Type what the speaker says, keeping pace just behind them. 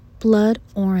Blood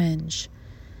Orange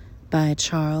by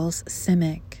Charles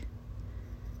Simic.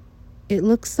 It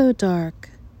looks so dark,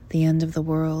 the end of the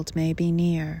world may be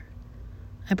near.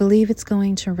 I believe it's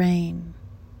going to rain.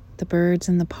 The birds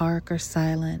in the park are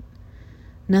silent.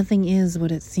 Nothing is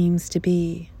what it seems to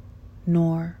be,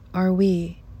 nor are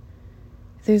we.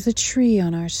 There's a tree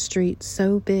on our street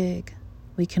so big,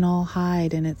 we can all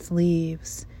hide in its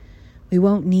leaves. We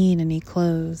won't need any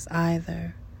clothes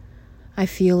either. I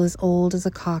feel as old as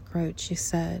a cockroach, you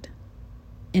said.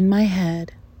 In my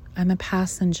head, I'm a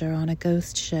passenger on a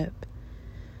ghost ship.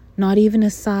 Not even a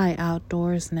sigh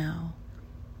outdoors now.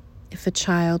 If a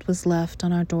child was left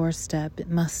on our doorstep, it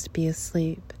must be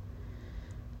asleep.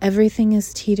 Everything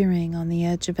is teetering on the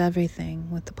edge of everything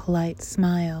with a polite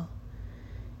smile.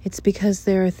 It's because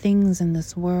there are things in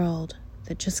this world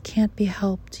that just can't be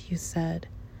helped, you said.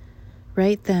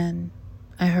 Right then,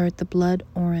 I heard the blood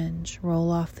orange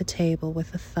roll off the table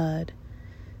with a thud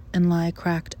and lie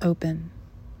cracked open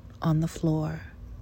on the floor.